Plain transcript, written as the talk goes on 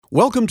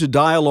Welcome to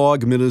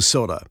Dialogue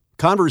Minnesota,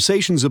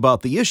 conversations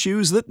about the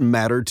issues that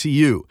matter to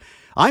you.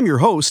 I'm your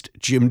host,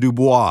 Jim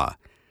Dubois.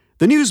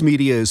 The news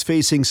media is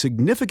facing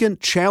significant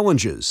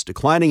challenges,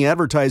 declining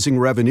advertising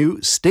revenue,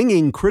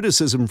 stinging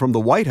criticism from the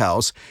White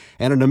House,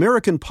 and an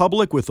American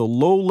public with a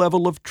low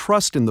level of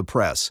trust in the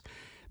press.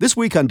 This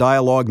week on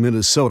Dialogue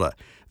Minnesota,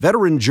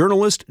 veteran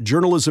journalist,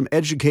 journalism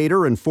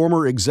educator, and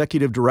former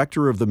executive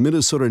director of the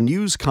Minnesota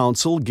News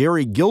Council,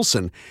 Gary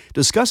Gilson,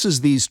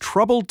 discusses these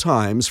troubled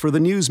times for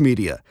the news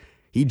media.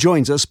 He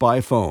joins us by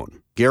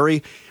phone.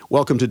 Gary,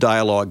 welcome to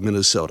Dialogue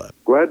Minnesota.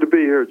 Glad to be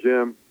here,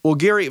 Jim. Well,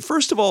 Gary,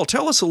 first of all,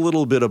 tell us a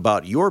little bit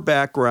about your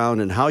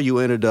background and how you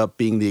ended up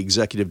being the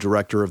executive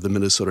director of the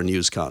Minnesota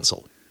News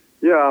Council.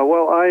 Yeah,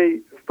 well,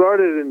 I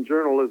started in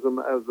journalism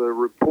as a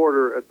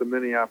reporter at the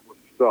Minneapolis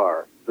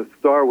Star. The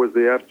Star was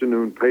the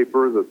afternoon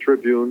paper. The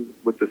Tribune,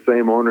 with the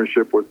same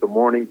ownership, was the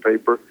morning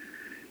paper.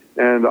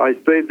 And I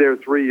stayed there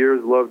 3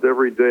 years, loved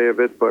every day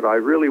of it, but I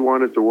really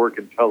wanted to work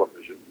in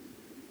television.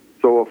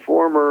 So a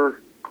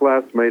former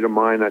classmate of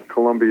mine at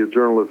Columbia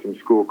Journalism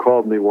School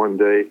called me one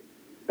day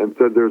and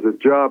said, "There's a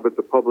job at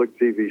the public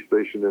TV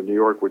station in New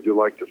York. Would you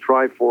like to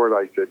try for it?"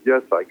 I said,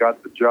 "Yes." I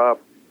got the job.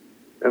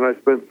 And I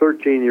spent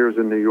 13 years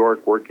in New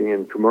York working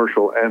in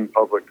commercial and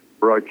public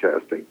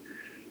broadcasting.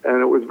 And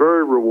it was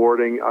very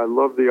rewarding. I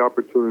loved the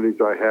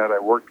opportunities I had. I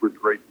worked with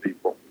great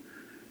people.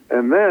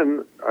 And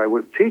then I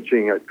was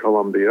teaching at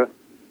Columbia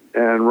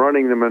and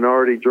running the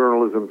minority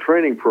journalism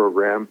training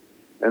program.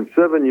 And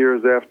 7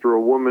 years after a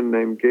woman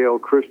named Gail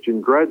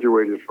Christian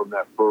graduated from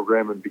that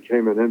program and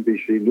became an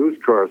NBC News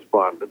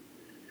correspondent,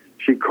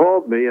 she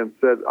called me and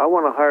said, "I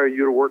want to hire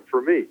you to work for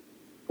me."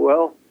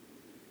 Well,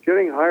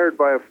 getting hired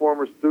by a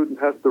former student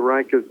has to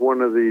rank as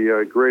one of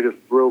the greatest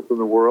thrills in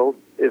the world,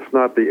 if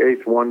not the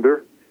eighth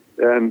wonder.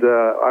 And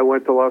I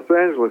went to Los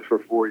Angeles for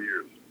 4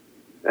 years.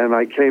 And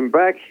I came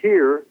back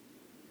here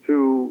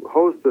to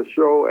host a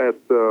show at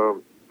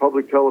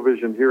public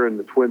television here in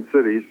the Twin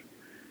Cities.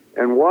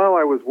 And while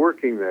I was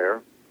working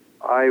there,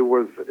 I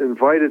was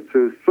invited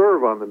to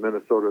serve on the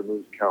Minnesota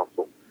News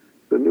Council.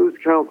 The News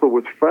Council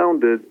was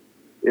founded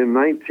in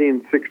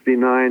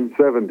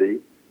 1969-70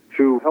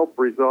 to help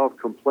resolve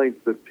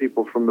complaints that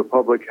people from the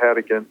public had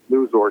against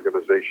news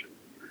organizations.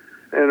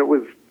 And it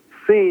was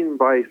seen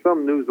by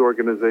some news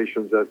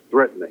organizations as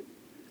threatening.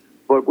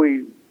 But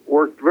we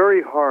worked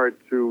very hard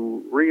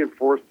to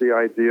reinforce the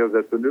idea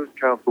that the News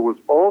Council was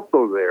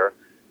also there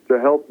to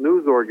help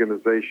news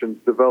organizations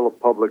develop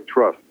public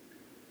trust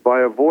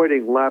by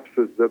avoiding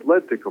lapses that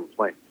led to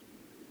complaints.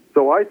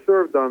 So I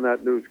served on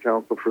that News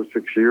Council for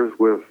 6 years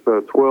with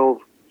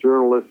 12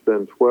 journalists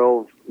and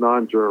 12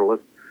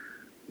 non-journalists.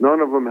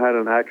 None of them had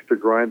an axe to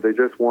grind. They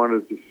just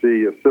wanted to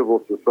see a civil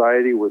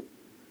society with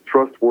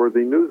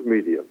trustworthy news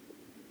media.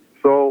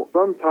 So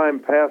some time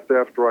passed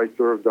after I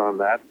served on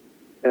that,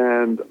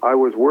 and I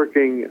was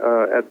working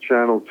at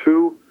Channel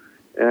 2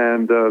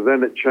 and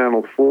then at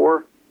Channel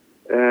 4,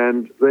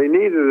 and they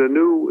needed a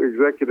new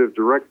executive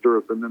director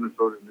of the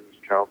Minnesota News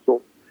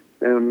Council.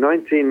 And in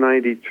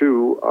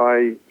 1992,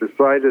 I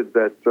decided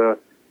that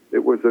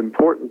it was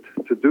important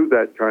to do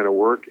that kind of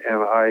work,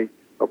 and I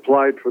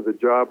applied for the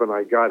job, and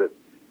I got it.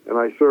 And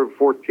I served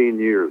 14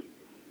 years.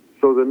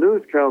 So the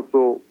News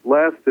Council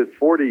lasted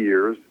 40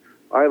 years.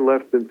 I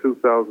left in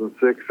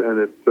 2006, and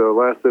it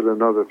lasted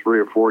another 3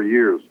 or 4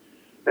 years.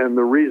 And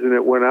the reason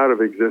it went out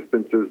of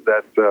existence is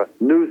that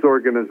news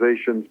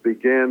organizations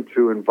began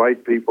to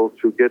invite people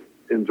to get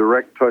in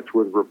direct touch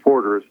with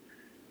reporters,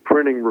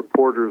 printing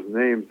reporters'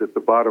 names at the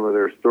bottom of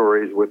their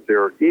stories with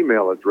their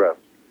email address.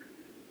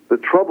 The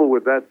trouble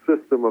with that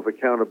system of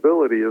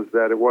accountability is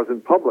that it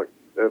wasn't public.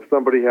 If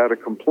somebody had a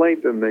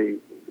complaint and they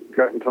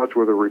got in touch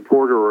with a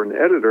reporter or an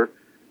editor,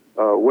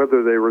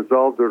 whether they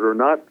resolved it or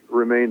not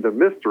remained a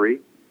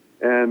mystery,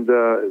 and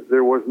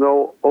there was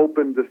no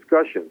open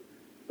discussion.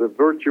 The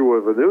virtue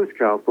of a News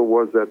Council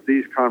was that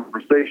these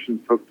conversations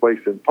took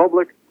place in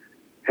public.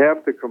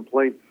 Half the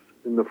complaints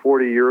in the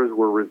 40 years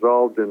were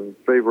resolved in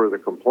favor of the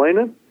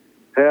complainant,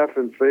 half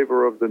in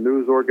favor of the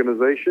news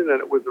organization, and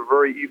it was a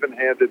very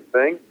even-handed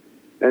thing.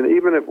 And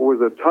even if it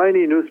was a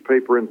tiny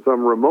newspaper in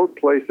some remote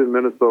place in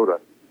Minnesota,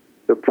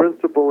 the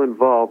principle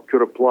involved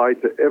could apply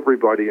to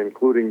everybody,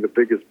 including the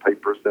biggest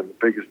papers and the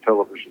biggest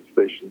television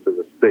stations in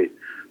the state.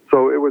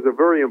 So it was a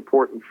very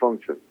important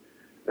function.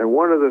 And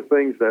one of the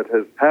things that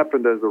has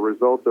happened as a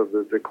result of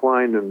the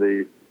decline in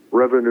the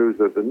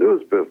revenues of the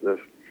news business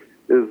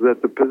is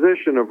that the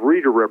position of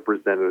reader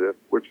representative,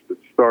 which the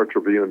Star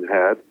Tribune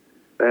had,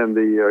 and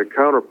the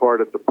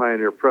counterpart at the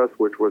Pioneer Press,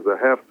 which was a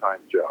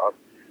half-time job,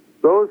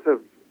 those have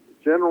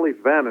generally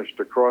vanished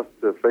across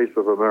the face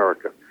of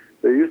America.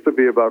 There used to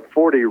be about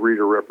 40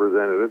 reader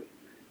representatives,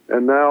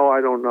 and now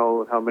I don't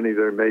know how many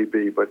there may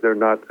be, but they're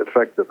not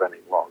effective any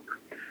longer.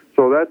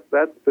 So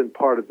that's been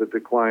part of the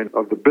decline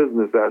of the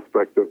business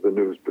aspect of the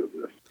news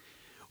business.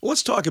 Well,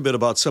 let's talk a bit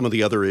about some of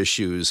the other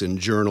issues in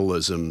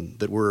journalism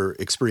that we're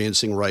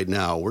experiencing right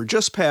now. We're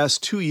just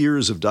past 2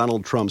 years of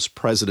Donald Trump's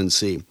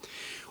presidency.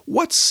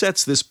 What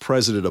sets this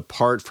president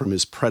apart from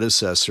his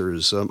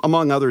predecessors,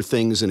 among other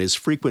things, in his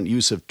frequent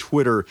use of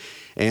Twitter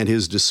and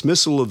his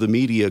dismissal of the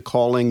media,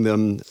 calling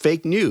them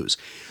fake news?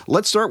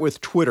 Let's start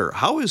with Twitter.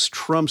 How is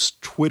Trump's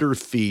Twitter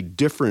feed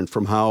different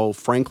from how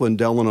Franklin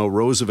Delano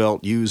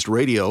Roosevelt used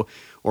radio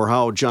or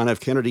how John F.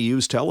 Kennedy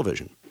used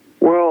television?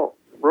 Well,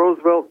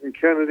 Roosevelt and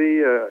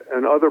Kennedy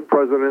and other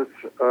presidents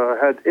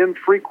had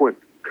infrequent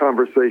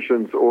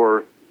conversations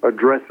or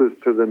addresses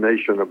to the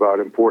nation about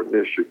important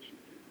issues.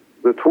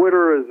 The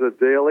Twitter is a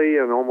daily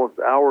and almost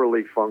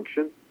hourly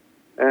function,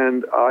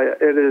 and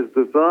it is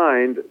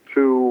designed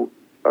to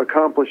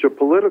accomplish a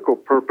political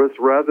purpose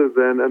rather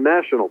than a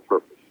national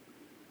purpose.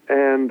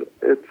 And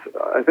it's,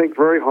 I think,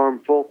 very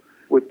harmful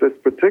with this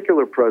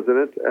particular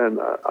president, and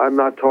I'm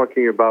not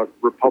talking about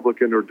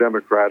Republican or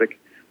Democratic.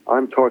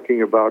 I'm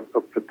talking about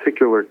a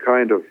particular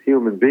kind of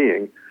human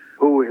being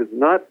who has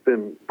not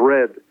been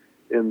bred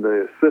in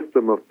the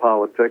system of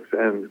politics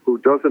and who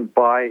doesn't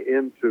buy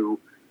into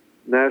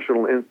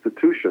national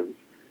institutions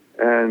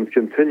and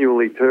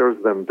continually tears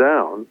them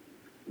down.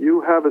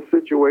 You have a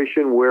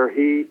situation where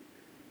he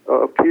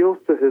appeals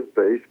to his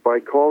base by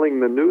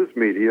calling the news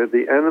media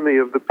the enemy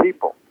of the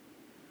people.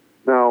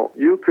 Now,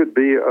 you could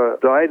be a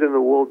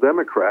dyed-in-the-wool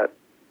Democrat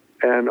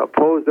and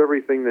oppose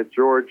everything that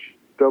George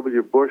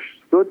W. Bush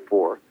stood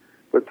for,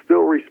 but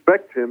still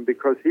respect him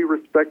because he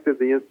respected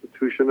the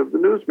institution of the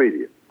news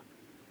media,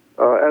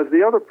 as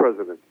the other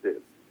presidents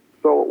did.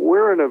 So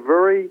we're in a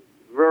very,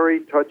 very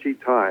touchy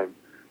time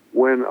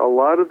when a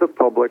lot of the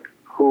public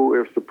who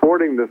are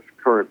supporting this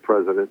current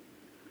president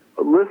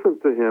listen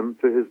to him,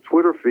 to his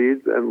Twitter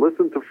feeds, and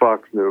listen to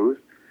Fox News,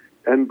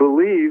 and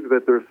believe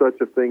that there's such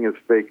a thing as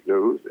fake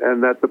news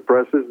and that the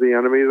press is the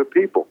enemy of the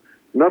people.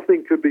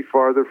 Nothing could be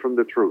farther from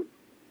the truth.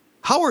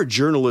 How are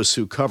journalists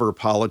who cover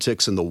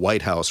politics in the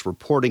White House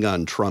reporting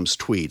on Trump's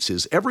tweets?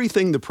 Is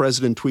everything the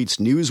president tweets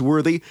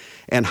newsworthy?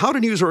 And how do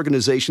news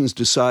organizations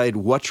decide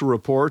what to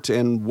report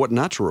and what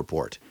not to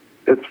report?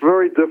 It's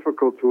very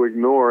difficult to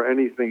ignore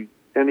anything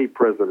any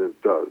president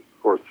does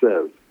or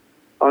says.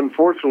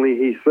 Unfortunately,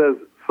 he says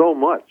so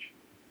much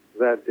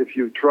that if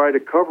you try to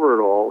cover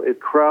it all,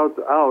 it crowds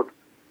out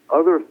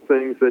other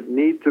things that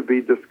need to be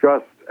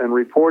discussed and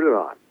reported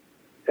on.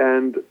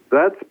 And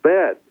that's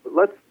bad.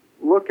 Let's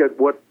look at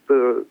what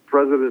the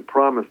president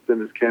promised in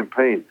his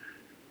campaign: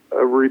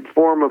 a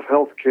reform of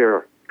health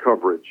care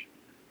coverage,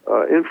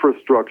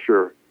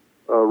 infrastructure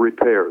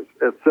repairs,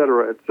 et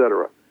cetera, et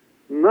cetera.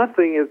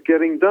 Nothing is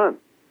getting done.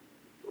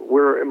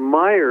 We're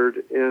mired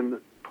in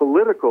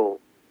political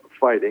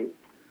fighting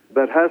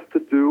that has to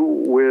do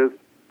with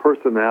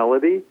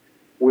personality,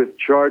 with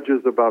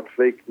charges about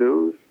fake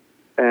news,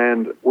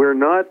 and we're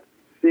not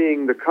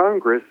seeing the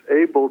Congress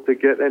able to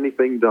get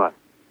anything done.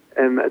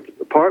 And that's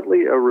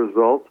partly a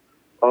result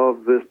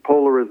of this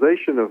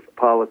polarization of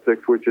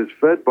politics, which is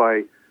fed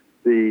by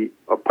the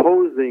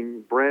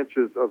opposing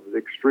branches of the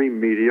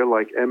extreme media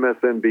like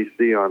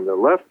MSNBC on the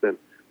left and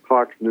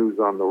Fox News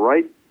on the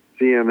right,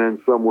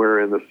 CNN somewhere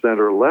in the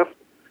center left.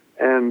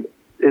 And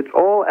it's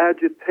all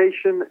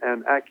agitation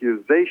and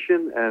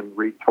accusation and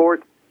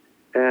retort,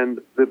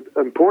 and the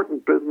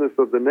important business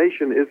of the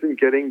nation isn't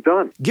getting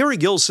done. Gary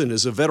Gilson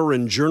is a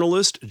veteran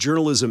journalist,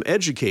 journalism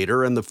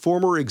educator, and the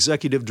former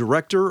executive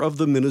director of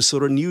the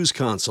Minnesota News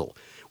Council.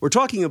 We're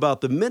talking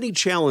about the many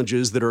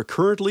challenges that are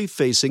currently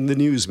facing the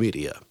news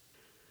media.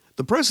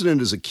 The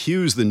president has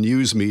accused the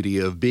news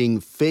media of being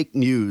fake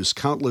news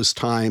countless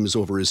times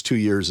over his 2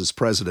 years as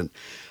president.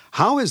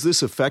 How has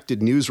this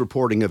affected news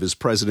reporting of his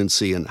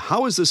presidency, and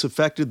how has this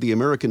affected the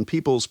American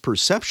people's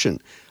perception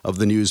of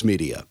the news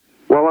media?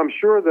 Well, I'm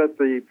sure that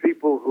the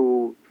people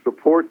who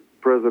support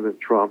President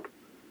Trump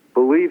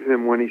believe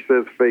him when he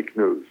says fake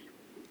news.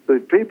 The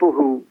people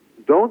who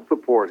don't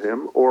support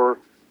him or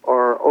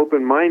are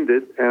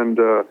open-minded and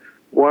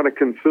want to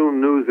consume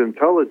news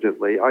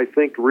intelligently, I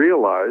think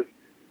realize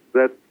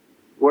that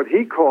what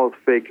he calls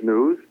fake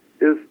news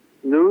is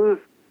news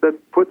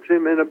that puts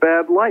him in a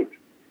bad light.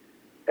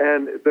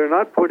 And they're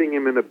not putting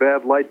him in a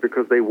bad light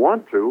because they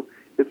want to.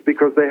 It's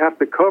because they have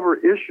to cover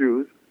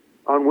issues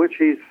on which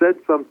he said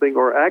something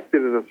or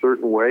acted in a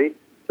certain way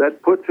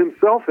that puts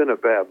himself in a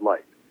bad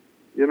light.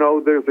 You know,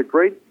 there's a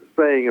great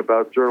saying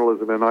about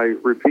journalism, and I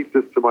repeat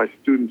this to my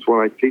students when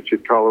I teach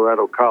at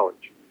Colorado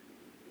College.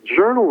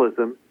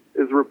 Journalism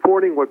is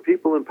reporting what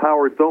people in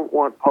power don't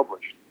want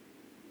published.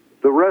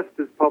 The rest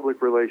is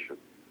public relations.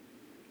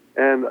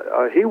 And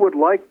he would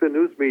like the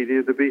news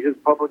media to be his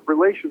public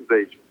relations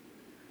agent.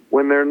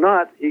 When they're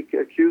not, he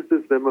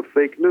accuses them of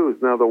fake news.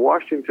 Now, the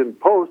Washington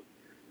Post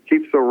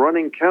keeps a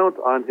running count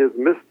on his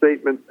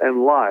misstatements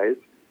and lies,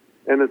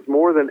 and it's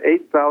more than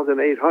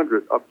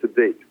 8,800 up to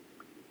date.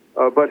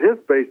 But his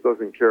base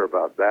doesn't care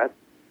about that.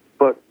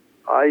 But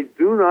I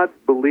do not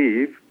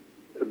believe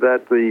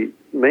that the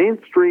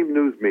mainstream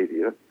news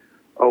media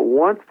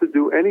wants to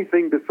do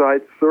anything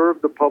besides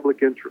serve the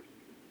public interest.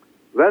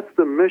 That's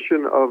the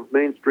mission of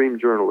mainstream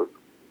journalism.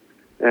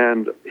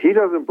 And he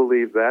doesn't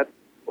believe that,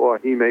 or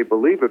he may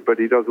believe it, but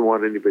he doesn't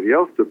want anybody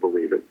else to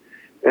believe it.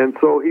 And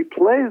so he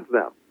plays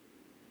them.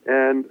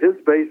 and his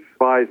base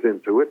buys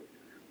into it.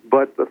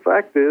 But the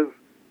fact is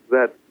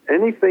that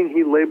anything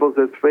he labels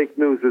as fake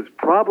news is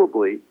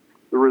probably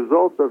the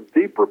result of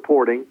deep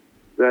reporting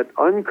that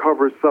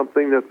uncovers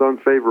something that's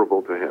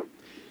unfavorable to him.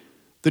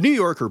 The New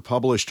Yorker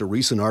published a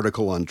recent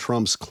article on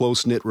Trump's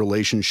close-knit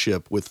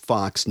relationship with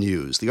Fox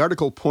News. The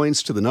article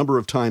points to the number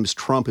of times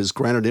Trump has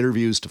granted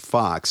interviews to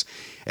Fox,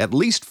 at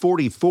least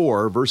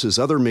 44 versus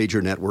other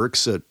major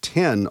networks,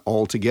 10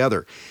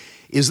 altogether.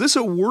 Is this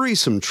a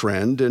worrisome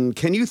trend, and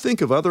can you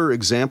think of other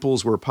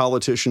examples where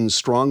politicians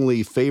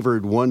strongly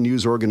favored one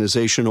news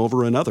organization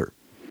over another?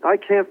 I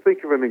can't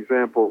think of an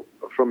example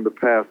from the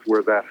past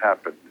where that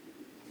happened.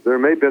 There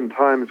may have been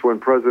times when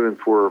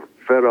presidents were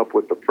fed up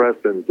with the press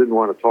and didn't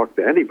want to talk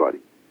to anybody.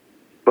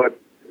 But,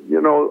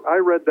 I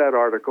read that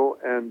article,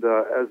 and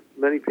as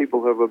many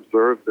people have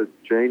observed, that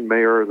Jane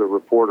Mayer, the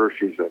reporter,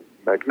 she's a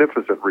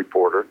magnificent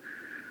reporter,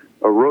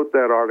 wrote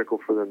that article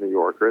for the New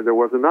Yorker. There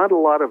was not a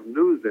lot of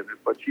news in it,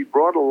 but she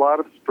brought a lot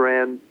of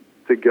strands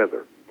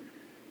together.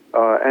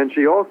 And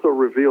she also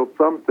revealed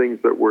some things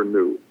that were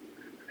new.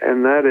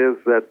 And that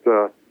is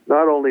that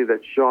not only that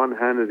Sean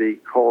Hannity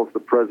calls the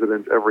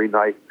president every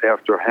night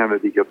after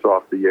Hannity gets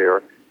off the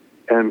air,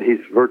 and he's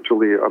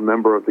virtually a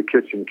member of the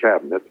kitchen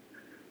cabinet,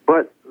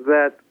 but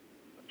that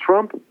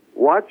Trump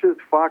watches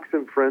Fox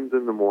and Friends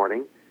in the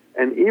morning,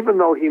 and even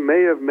though he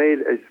may have made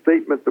a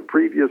statement the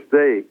previous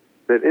day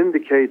that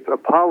indicates a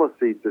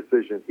policy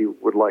decision he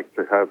would like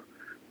to have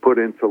put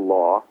into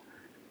law,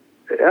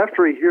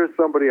 after he hears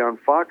somebody on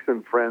Fox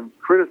and Friends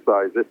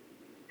criticize it,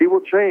 he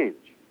will change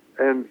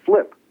and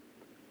flip.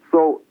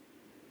 So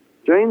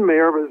Jane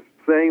Mayer was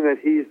saying that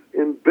he's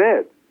in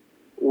bed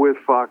with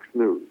Fox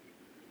News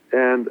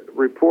and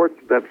reports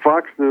that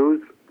Fox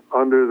News,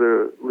 under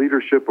the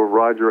leadership of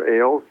Roger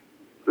Ailes,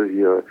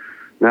 the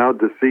now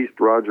deceased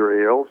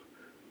Roger Ailes,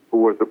 who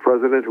was the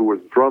president who was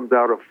drummed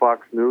out of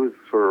Fox News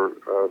for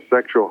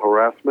sexual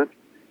harassment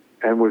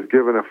and was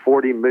given a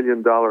 $40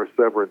 million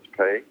severance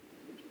pay,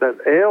 that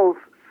Ailes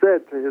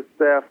said to his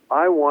staff,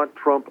 "I want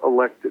Trump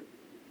elected."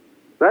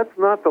 That's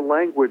not the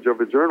language of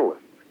a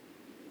journalist.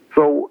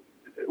 So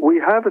we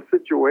have a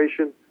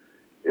situation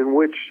in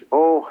which,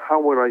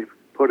 how would I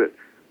put it,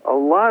 a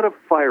lot of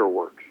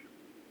fireworks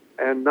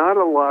and not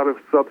a lot of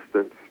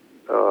substance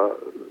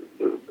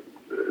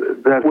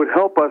that would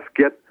help us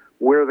get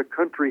where the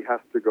country has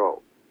to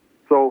go.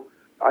 So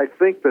I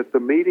think that the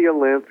media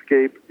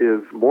landscape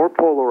is more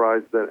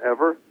polarized than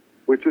ever,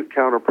 which is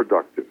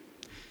counterproductive.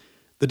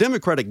 The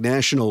Democratic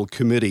National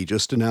Committee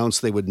just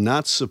announced they would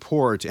not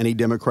support any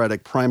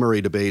Democratic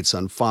primary debates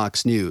on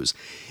Fox News.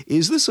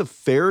 Is this a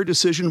fair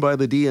decision by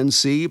the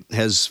DNC?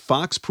 Has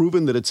Fox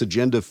proven that its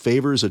agenda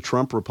favors a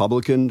Trump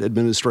Republican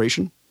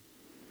administration?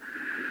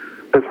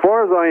 As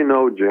far as I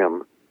know,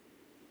 Jim,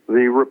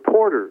 the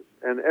reporters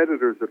and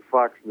editors at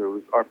Fox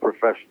News are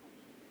professionals.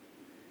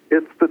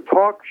 It's the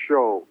talk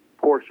show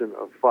portion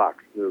of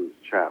Fox News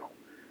channel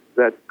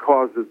that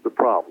causes the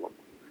problem.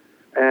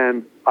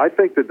 And I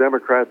think the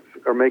Democrats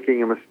are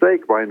making a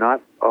mistake by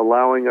not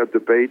allowing a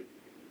debate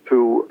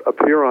to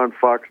appear on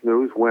Fox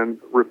News when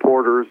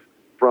reporters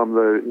from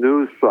the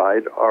news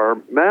side are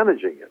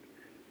managing it.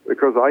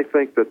 Because I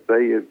think that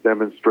they have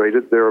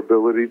demonstrated their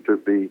ability to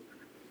be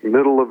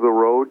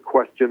middle-of-the-road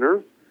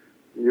questioners.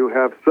 You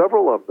have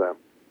several of them,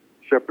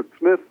 Shepard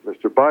Smith,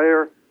 Mr.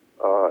 Byer,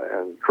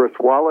 and Chris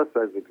Wallace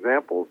as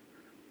examples,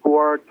 who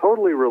are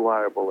totally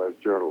reliable as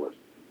journalists.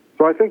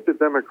 So I think the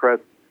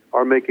Democrats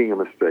are making a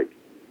mistake.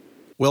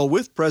 Well,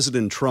 with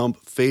President Trump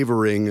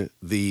favoring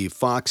the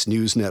Fox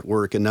News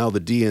Network and now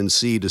the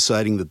DNC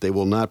deciding that they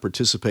will not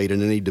participate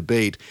in any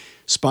debate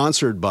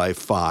sponsored by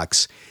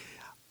Fox,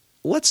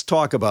 let's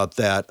talk about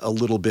that a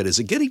little bit. Is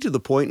it getting to the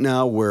point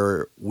now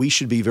where we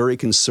should be very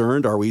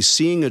concerned? Are we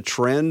seeing a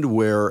trend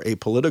where a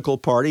political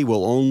party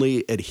will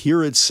only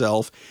adhere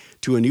itself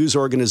to a news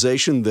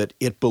organization that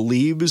it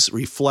believes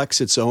reflects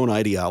its own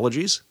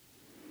ideologies?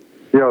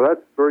 Yeah,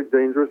 that's very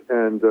dangerous,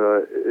 and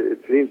it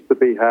seems to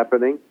be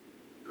happening.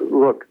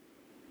 Look,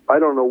 I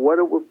don't know what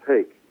it will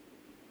take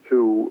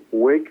to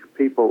wake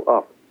people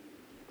up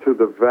to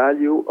the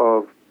value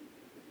of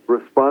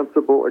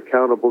responsible,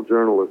 accountable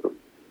journalism.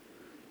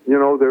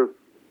 There's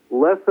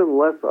less and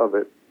less of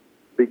it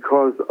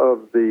because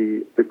of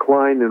the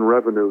decline in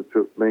revenue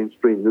to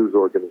mainstream news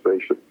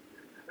organizations.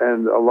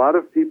 And a lot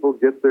of people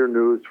get their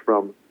news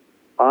from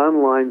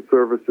online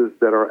services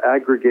that are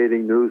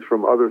aggregating news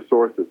from other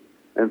sources.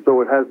 And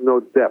so it has no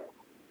depth.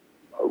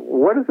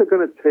 What is it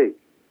going to take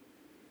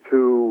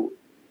to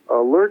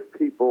alert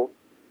people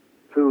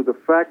to the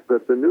fact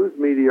that the news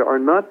media are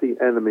not the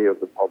enemy of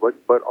the public,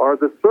 but are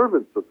the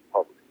servants of the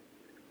public?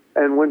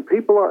 And when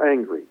people are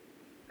angry,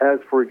 as,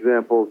 for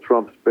example,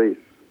 Trump's base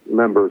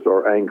members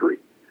are angry,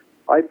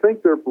 I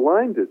think they're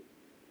blinded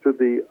to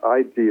the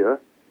idea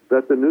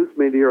that the news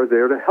media are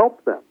there to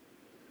help them.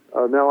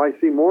 Now, I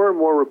see more and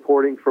more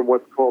reporting from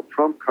what's called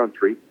Trump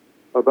country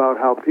about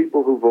how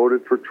people who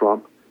voted for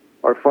Trump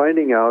are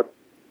finding out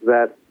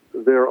that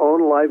their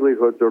own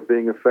livelihoods are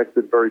being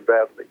affected very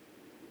badly.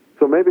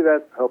 So maybe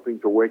that's helping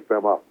to wake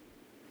them up.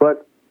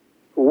 But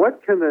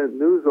what can a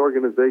news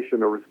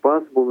organization, a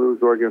responsible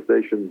news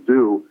organization,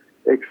 do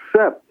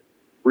except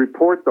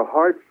report the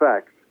hard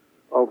facts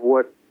of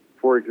what,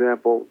 for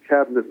example,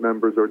 cabinet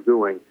members are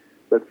doing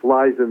that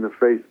flies in the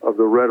face of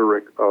the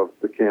rhetoric of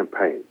the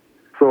campaign?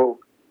 So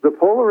the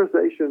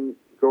polarization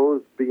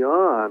goes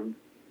beyond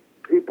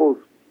people's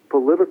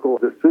political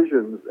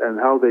decisions and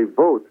how they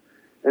vote,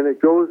 and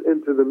it goes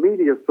into the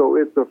media, so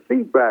it's a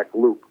feedback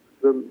loop.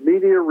 The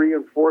media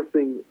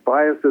reinforcing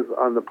biases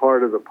on the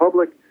part of the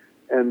public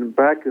and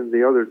back in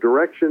the other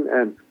direction,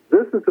 and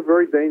this is a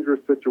very dangerous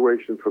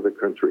situation for the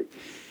country.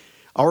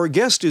 Our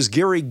guest is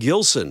Gary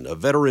Gilson, a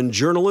veteran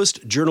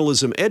journalist,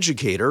 journalism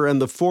educator,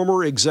 and the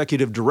former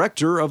executive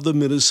director of the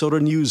Minnesota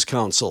News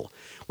Council.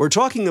 We're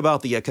talking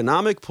about the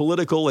economic,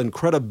 political, and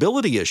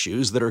credibility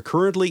issues that are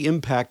currently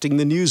impacting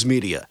the news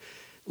media.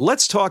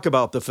 Let's talk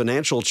about the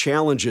financial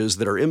challenges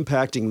that are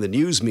impacting the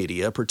news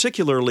media,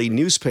 particularly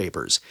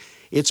newspapers.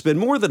 It's been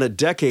more than a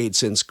decade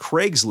since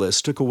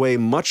Craigslist took away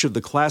much of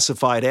the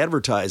classified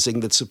advertising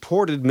that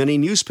supported many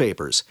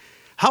newspapers.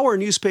 How are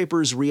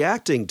newspapers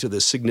reacting to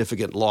this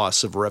significant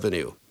loss of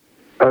revenue?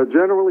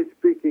 Generally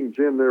speaking,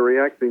 Jim, they're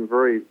reacting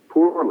very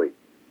poorly.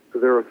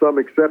 There are some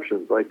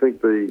exceptions. I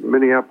think the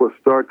Minneapolis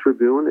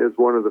Star-Tribune is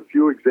one of the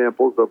few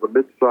examples of a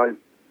mid-sized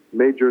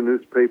major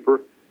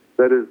newspaper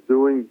that is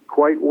doing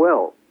quite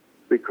well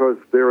because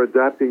they're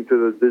adapting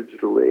to the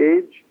digital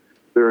age.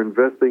 They're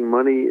investing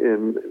money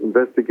in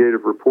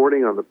investigative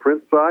reporting on the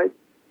print side.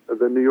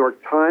 The New York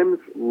Times,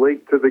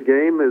 late to the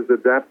game, is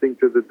adapting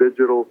to the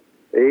digital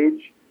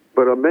age.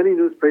 But many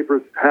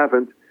newspapers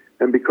haven't,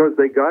 and because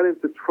they got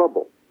into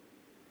trouble,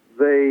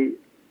 they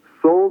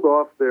sold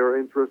off their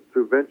interest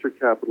to venture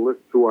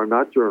capitalists who are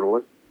not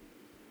journalists,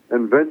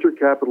 and venture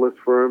capitalist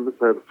firms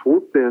have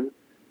swooped in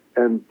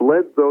and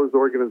bled those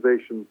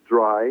organizations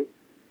dry,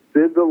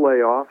 did the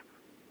layoffs,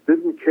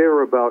 didn't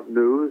care about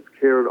news,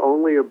 cared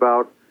only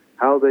about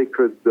how they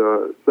could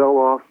sell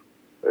off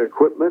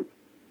equipment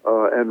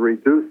and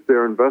reduce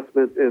their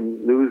investment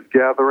in news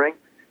gathering,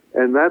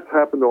 and that's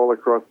happened all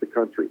across the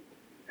country.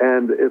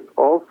 And it's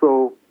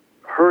also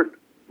hurt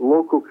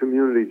local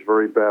communities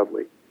very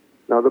badly.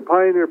 Now, the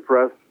Pioneer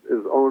Press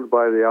is owned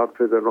by the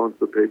outfit that owns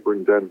the paper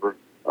in Denver,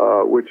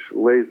 which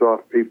lays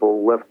off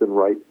people left and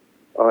right.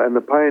 And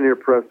the Pioneer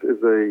Press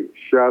is a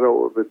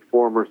shadow of its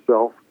former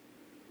self,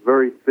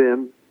 very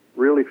thin.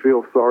 Really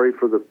feel sorry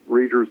for the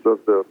readers of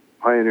the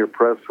Pioneer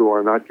Press who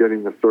are not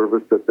getting the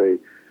service that they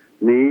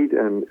need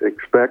and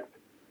expect.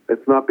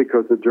 It's not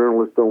because the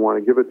journalists don't want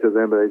to give it to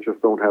them, they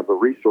just don't have the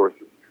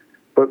resources.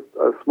 But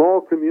small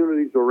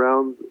communities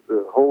around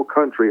the whole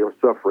country are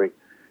suffering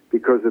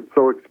because it's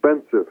so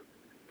expensive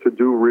to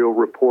do real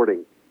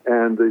reporting.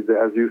 And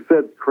as you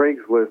said,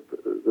 Craigslist,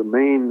 the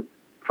main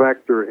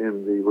factor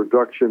in the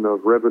reduction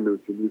of revenue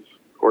to news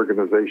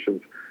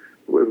organizations,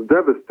 was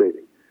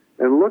devastating.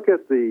 And look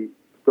at the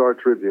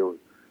Star-Tribune.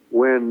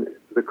 When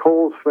the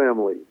Coles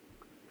family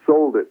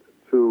sold it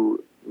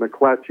to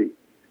McClatchy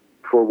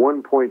for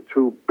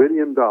 $1.2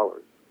 billion,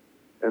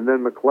 and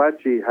then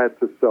McClatchy had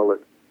to sell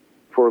it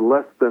for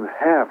less than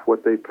half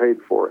what they paid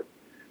for it.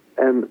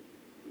 And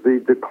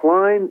the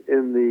decline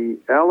in the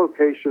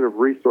allocation of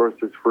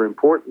resources for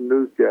important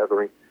news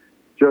gathering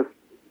just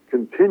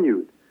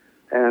continued.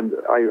 And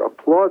I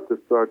applaud the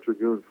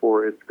Star-Tribune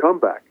for its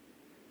comeback.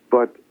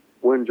 But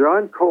when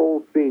John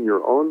Coles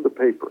Sr. owned the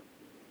paper,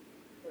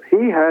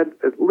 he had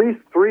at least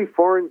 3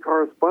 foreign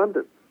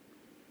correspondents.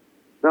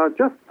 Now,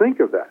 just think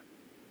of that.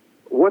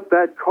 What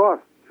that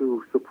costs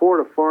to support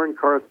a foreign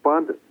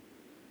correspondent.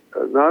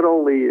 Not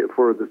only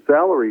for the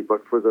salary,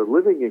 but for the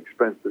living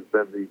expenses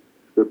and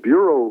the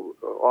bureau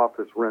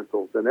office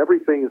rentals and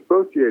everything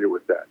associated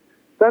with that.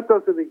 That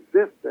doesn't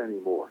exist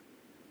anymore.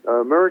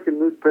 American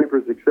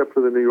newspapers, except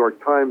for the New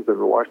York Times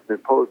and the Washington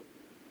Post,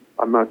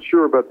 I'm not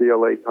sure about the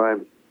LA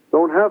Times,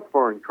 don't have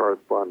foreign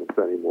correspondents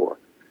anymore.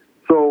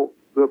 So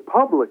the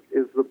public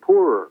is the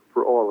poorer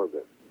for all of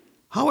this.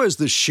 How has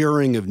the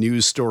sharing of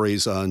news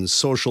stories on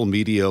social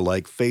media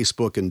like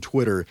Facebook and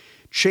Twitter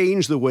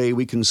changed the way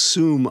we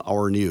consume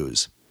our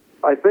news?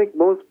 I think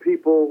most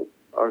people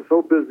are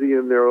so busy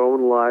in their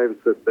own lives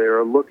that they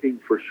are looking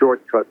for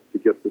shortcuts to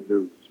get the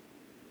news.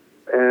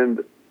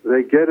 And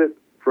they get it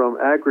from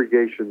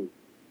aggregation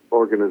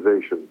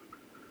organizations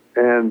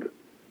and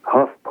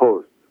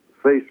HuffPost,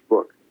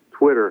 Facebook,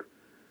 Twitter.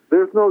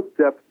 There's no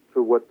depth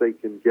to what they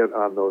can get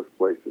on those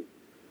places.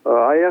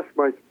 I asked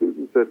my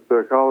students at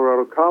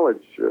Colorado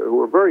College,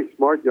 who are very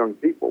smart young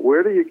people,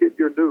 where do you get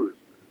your news?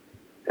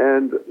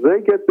 And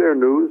they get their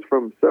news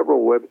from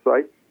several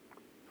websites.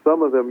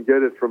 Some of them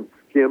get it from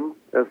Skim,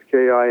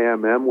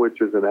 S-K-I-M-M,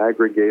 which is an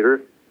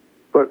aggregator.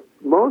 But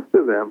most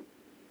of them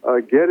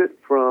get it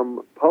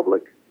from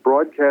public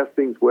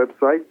broadcasting's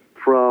websites,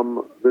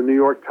 from the New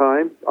York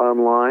Times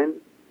online.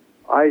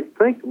 I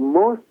think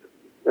most,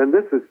 and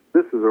this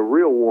is a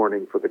real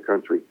warning for the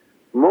country,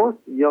 most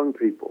young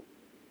people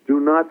do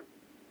not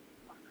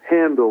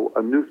handle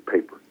a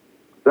newspaper.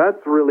 That's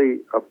really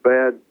a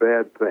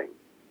bad thing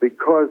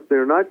because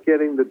they're not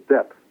getting the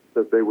depth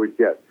that they would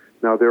get.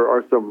 Now, there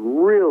are some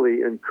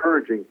really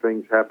encouraging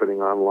things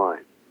happening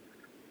online.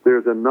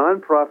 There's a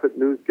nonprofit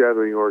news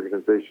gathering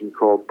organization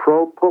called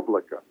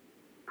ProPublica.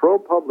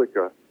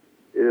 ProPublica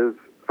is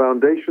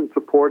foundation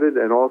supported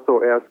and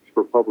also asks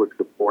for public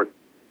support,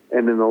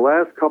 and in the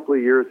last couple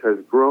of years has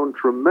grown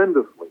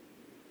tremendously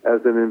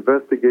as an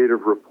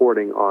investigative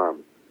reporting arm.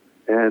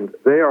 And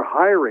they are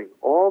hiring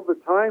all the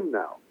time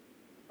now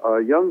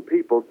young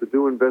people to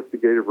do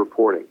investigative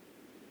reporting.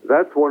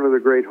 That's one of the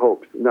great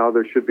hopes. Now,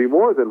 there should be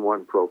more than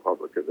one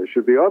ProPublica. There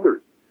should be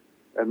others,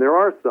 and there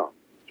are some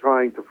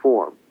trying to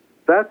form.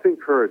 That's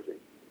encouraging.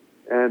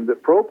 And the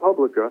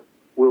ProPublica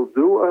will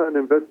do an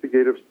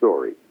investigative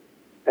story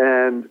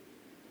and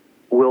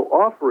will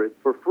offer it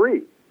for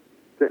free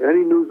to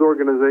any news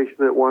organization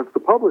that wants to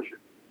publish it.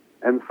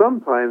 And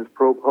sometimes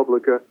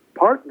ProPublica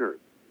partners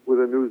with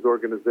a news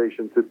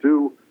organization to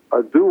do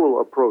a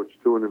dual approach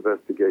to an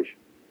investigation.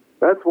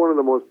 That's one of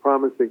the most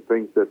promising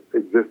things that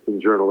exists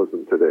in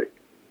journalism today.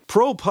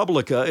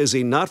 ProPublica is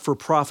a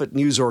not-for-profit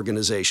news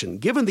organization.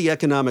 Given the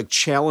economic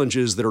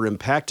challenges that are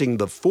impacting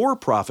the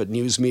for-profit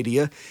news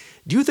media,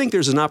 do you think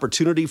there's an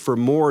opportunity for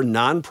more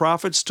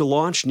nonprofits to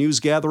launch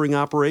news-gathering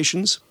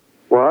operations?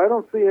 Well, I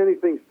don't see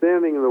anything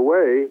standing in the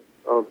way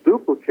of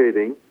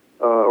duplicating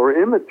or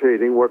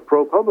imitating what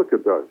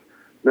ProPublica does.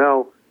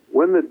 Now,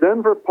 when the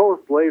Denver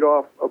Post laid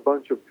off a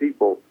bunch of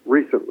people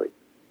recently,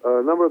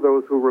 a number of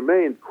those who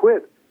remained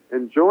quit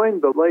and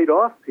joined the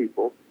laid-off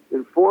people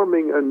in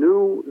forming a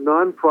new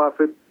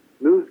nonprofit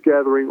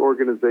news-gathering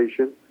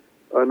organization,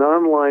 an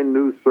online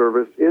news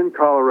service in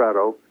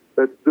Colorado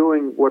that's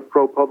doing what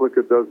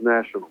ProPublica does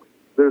nationally.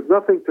 There's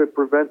nothing to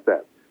prevent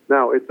that.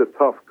 Now, it's a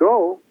tough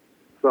go.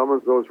 Some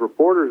of those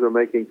reporters are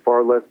making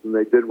far less than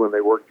they did when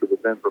they worked for the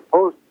Denver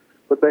Post,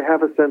 but they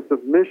have a sense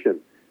of mission.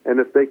 And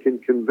if they can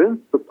convince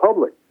the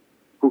public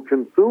who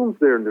consumes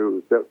their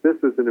news that this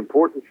is an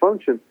important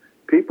function,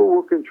 people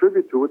will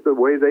contribute to it the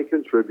way they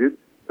contribute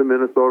to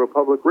Minnesota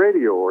Public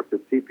Radio or to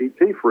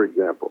TPT, for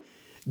example.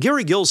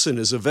 Gary Gilson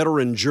is a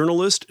veteran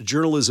journalist,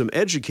 journalism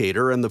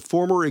educator, and the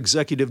former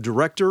executive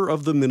director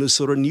of the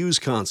Minnesota News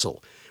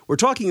Council. We're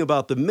talking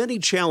about the many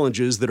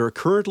challenges that are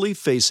currently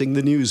facing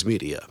the news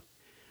media.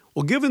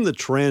 Well, given the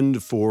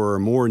trend for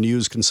more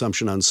news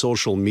consumption on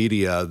social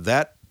media,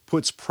 that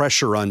puts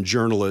pressure on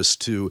journalists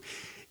to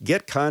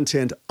get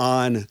content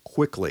on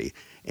quickly.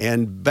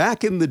 And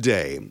back in the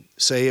day,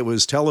 say it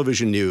was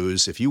television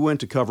news, if you went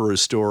to cover a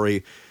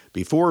story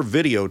before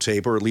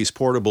videotape, or at least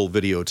portable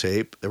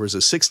videotape, there was a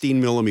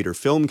 16-millimeter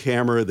film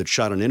camera that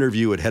shot an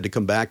interview. It had to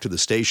come back to the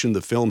station.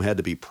 The film had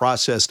to be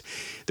processed.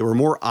 There were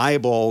more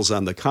eyeballs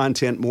on the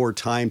content, more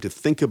time to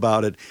think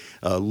about it,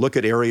 look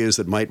at areas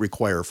that might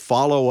require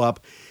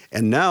follow-up.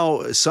 And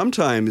now,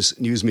 sometimes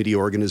news media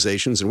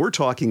organizations, and we're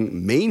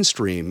talking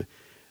mainstream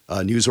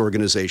news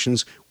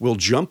organizations, will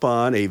jump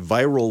on a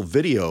viral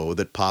video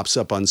that pops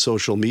up on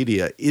social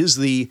media. Is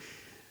the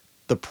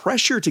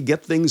pressure to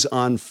get things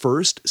on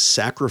first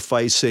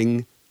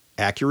sacrificing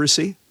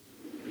accuracy?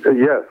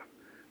 Yes.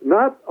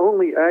 Not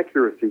only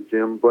accuracy,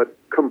 Jim, but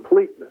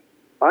completeness.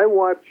 I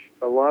watch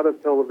a lot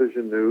of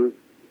television news,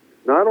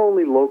 not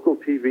only local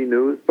TV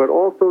news, but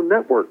also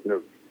network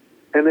news.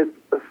 And it's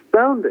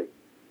astounding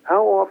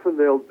how often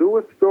they'll do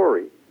a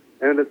story,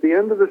 and at the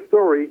end of the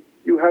story,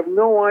 you have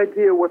no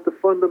idea what the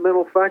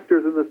fundamental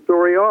factors in the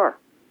story are.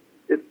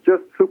 It's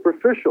just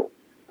superficial.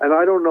 And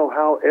I don't know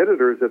how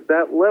editors at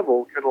that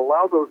level can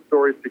allow those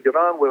stories to get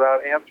on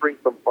without answering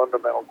some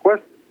fundamental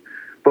questions.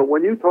 But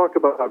when you talk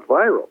about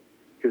viral,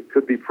 it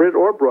could be print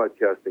or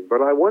broadcasting.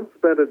 But I once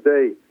spent a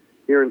day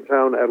here in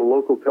town at a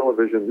local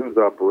television news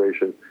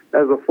operation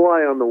as a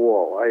fly on the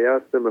wall. I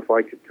asked them if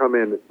I could come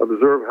in and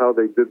observe how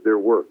they did their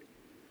work,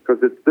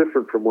 because it's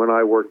different from when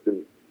I worked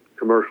in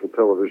commercial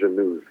television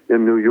news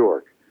in New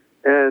York.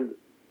 And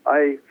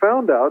I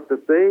found out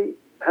that they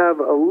have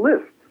a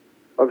list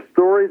of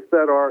stories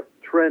that are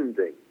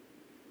trending.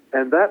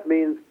 And that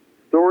means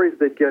stories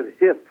that get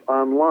hits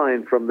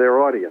online from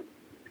their audience.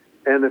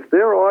 And if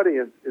their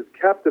audience is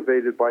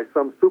captivated by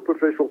some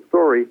superficial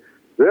story,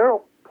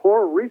 they'll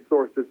pour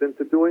resources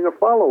into doing a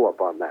follow-up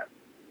on that.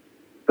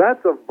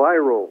 That's a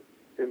viral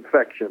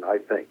infection, I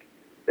think.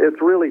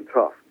 It's really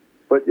tough.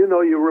 But, you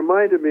know, you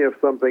reminded me of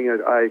something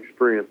that I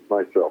experienced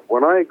myself.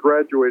 When I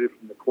graduated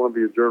from the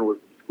Columbia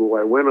Journalism School,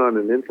 I went on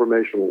an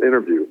informational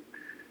interview,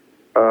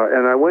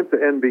 and I went to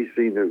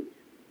NBC News.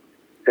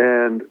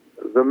 And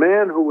the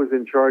man who was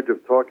in charge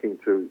of talking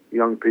to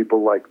young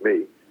people like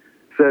me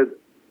said,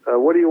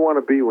 what do you want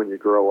to be when you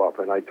grow up?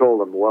 And I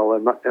told him, well,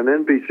 an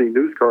NBC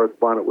News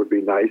correspondent would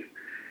be nice.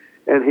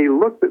 And he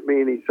looked at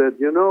me and he said,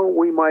 you know,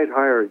 we might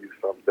hire you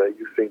someday.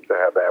 You seem to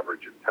have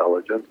average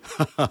intelligence.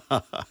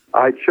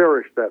 I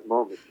cherished that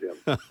moment,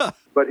 Jim.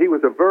 But he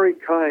was a very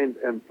kind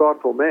and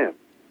thoughtful man.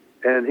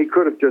 And he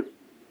could have just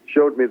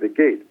showed me the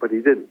gate, but he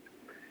didn't.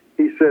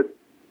 He said,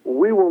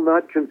 we will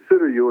not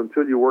consider you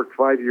until you work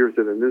 5 years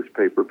at a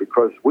newspaper,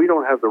 because we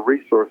don't have the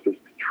resources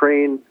to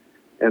train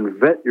and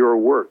vet your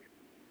work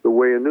the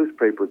way a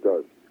newspaper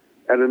does.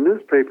 At a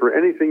newspaper,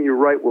 anything you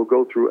write will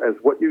go through, as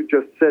what you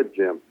just said,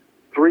 Jim,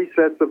 3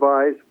 sets of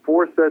eyes,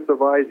 4 sets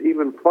of eyes,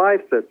 even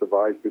 5 sets of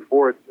eyes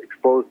before it's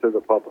exposed to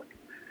the public.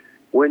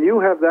 When you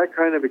have that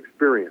kind of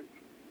experience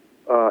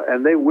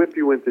and they whip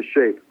you into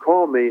shape,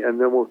 call me and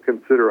then we'll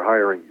consider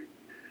hiring you.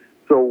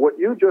 So what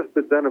you just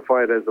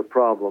identified as a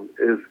problem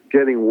is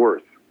getting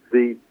worse.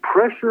 The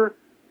pressure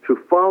to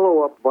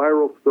follow up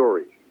viral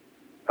stories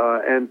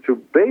and to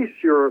base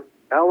your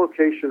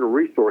allocation of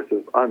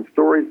resources on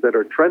stories that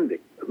are trending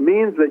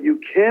means that you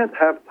can't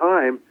have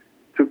time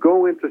to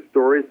go into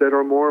stories that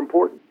are more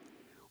important.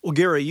 Well,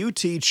 Gary, you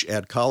teach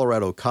at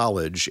Colorado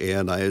College,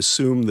 and I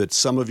assume that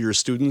some of your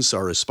students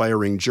are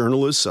aspiring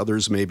journalists,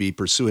 others may be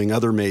pursuing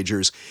other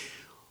majors.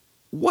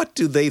 What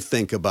do they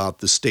think about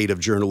the state of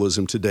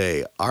journalism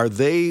today? Are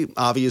they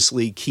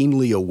obviously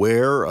keenly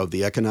aware of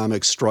the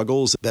economic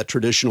struggles that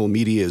traditional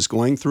media is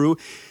going through?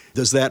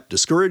 Does that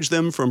discourage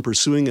them from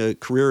pursuing a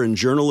career in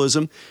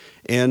journalism?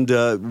 And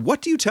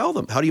what do you tell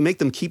them? How do you make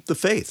them keep the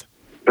faith?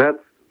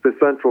 That's the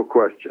central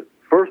question.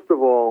 First of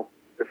all,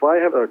 if I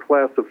have a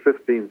class of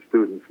 15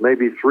 students,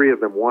 maybe 3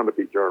 of them want to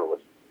be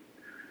journalists.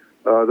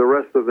 The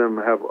rest of them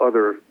have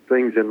other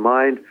things in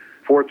mind.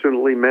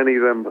 Fortunately, many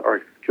of them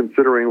are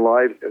considering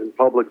lives in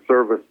public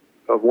service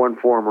of one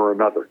form or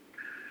another.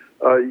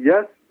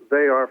 Yes,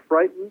 they are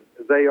frightened.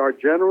 They are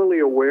generally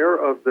aware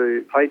of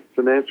the tight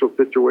financial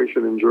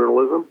situation in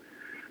journalism.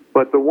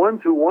 But the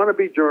ones who want to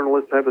be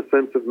journalists have a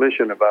sense of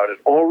mission about it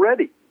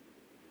already.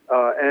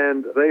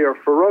 And they are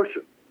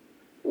ferocious.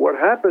 What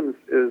happens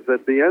is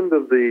at the end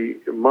of the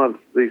month,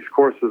 these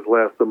courses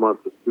last a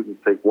month. The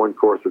students take one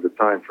course at a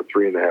time for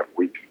 3.5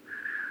 weeks.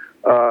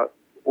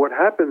 What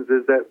happens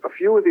is that a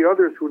few of the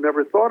others who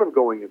never thought of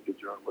going into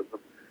journalism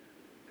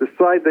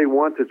decide they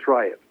want to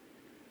try it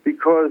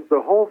because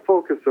the whole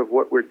focus of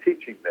what we're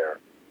teaching there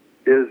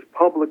is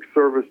public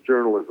service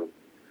journalism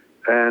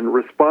and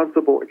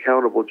responsible,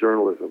 accountable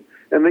journalism.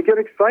 And they get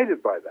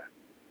excited by that.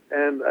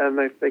 And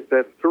they think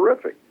that's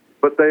terrific.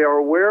 But they are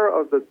aware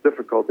of the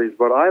difficulties.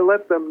 But I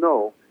let them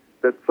know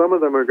that some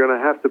of them are going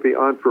to have to be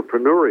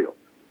entrepreneurial.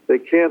 They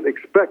can't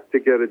expect to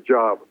get a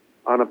job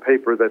on a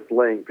paper that's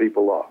laying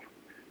people off.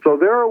 So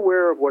they're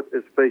aware of what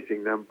is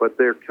facing them, but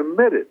they're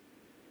committed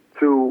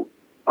to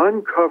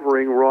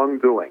uncovering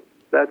wrongdoing.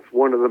 That's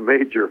one of the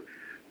major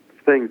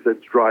things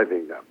that's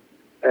driving them.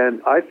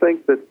 And I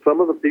think that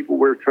some of the people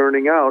we're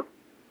turning out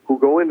who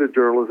go into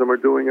journalism are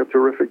doing a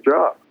terrific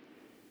job.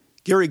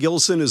 Gary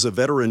Gilson is a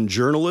veteran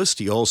journalist.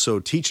 He also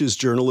teaches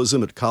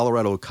journalism at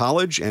Colorado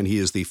College, and he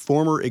is the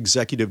former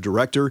executive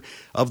director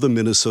of the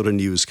Minnesota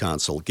News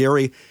Council.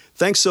 Gary,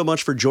 thanks so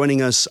much for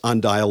joining us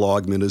on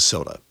Dialogue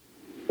Minnesota.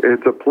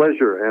 It's a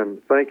pleasure,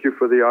 and thank you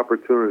for the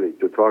opportunity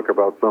to talk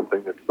about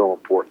something that's so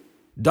important.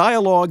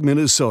 Dialogue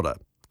Minnesota.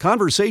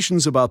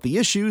 Conversations about the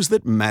issues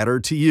that matter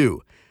to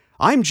you.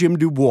 I'm Jim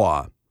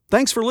Dubois.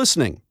 Thanks for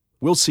listening.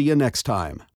 We'll see you next time.